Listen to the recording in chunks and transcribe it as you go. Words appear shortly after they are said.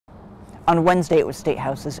On Wednesday, it was state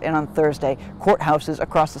houses, and on Thursday, courthouses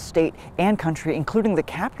across the state and country, including the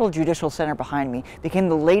Capitol Judicial Center behind me, became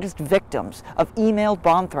the latest victims of emailed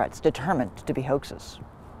bomb threats determined to be hoaxes.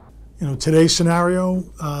 You know, today's scenario,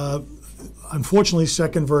 unfortunately,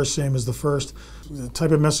 second verse, same as the first. The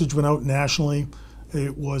type of message went out nationally.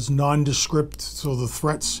 It was nondescript, so the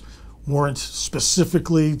threats weren't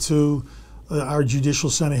specifically to our judicial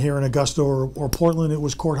center here in Augusta or Portland. It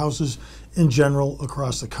was courthouses in general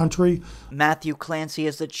across the country. Matthew Clancy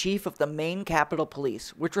is the chief of the Maine Capitol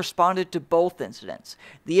Police, which responded to both incidents.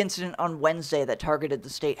 The incident on Wednesday that targeted the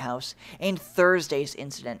State House, and Thursday's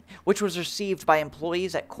incident, which was received by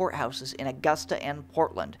employees at courthouses in Augusta and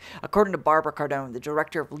Portland, according to Barbara Cardone, the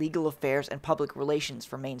Director of Legal Affairs and Public Relations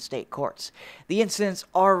for Maine State Courts. The incidents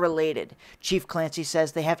are related. Chief Clancy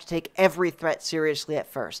says they have to take every threat seriously at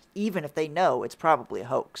first, even if they know it's probably a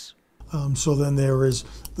hoax. So then there is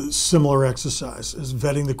the similar exercise, is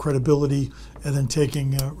vetting the credibility and then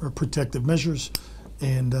taking protective measures,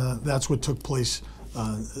 and that's what took place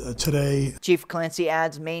today. Chief Clancy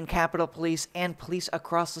adds Maine Capitol Police and police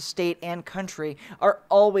across the state and country are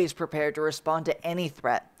always prepared to respond to any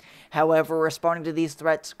threat. However, responding to these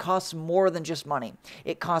threats costs more than just money.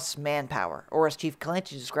 It costs manpower, or as Chief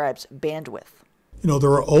Clancy describes, bandwidth. You know,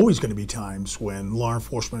 there are always going to be times when law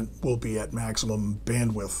enforcement will be at maximum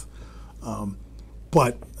bandwidth.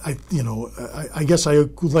 But I guess I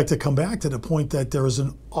would like to come back to the point that there is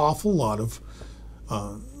an awful lot of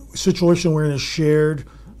situation where it is shared,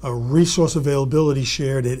 resource availability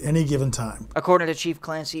shared at any given time. According to Chief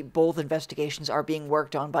Clancy, both investigations are being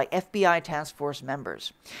worked on by FBI task force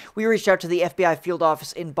members. We reached out to the FBI field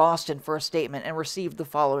office in Boston for a statement and received the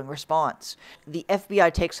following response. The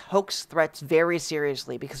FBI takes hoax threats very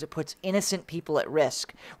seriously because it puts innocent people at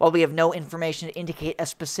risk. While we have no information to indicate a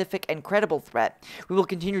specific and credible threat, we will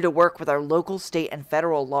continue to work with our local, state, and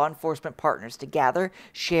federal law enforcement partners to gather,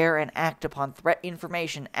 share, and act upon threat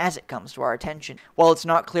information as it comes to our attention. While it's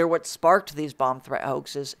not clear what sparked these bomb threat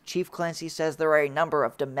hoaxes, Chief Clancy says there are a number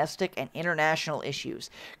of domestic and international issues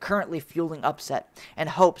currently fueling upset, and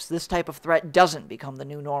hopes this type of threat doesn't become the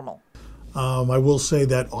new normal. I will say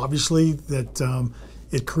that obviously that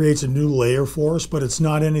it creates a new layer for us, but it's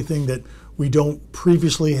not anything that we don't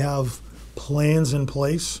previously have plans in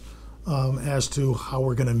place as to how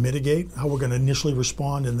we're going to mitigate, how we're going to initially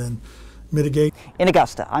respond and then mitigate. In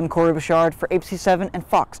Augusta, I'm Corey Bouchard for ABC7 and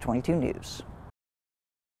Fox 22 News.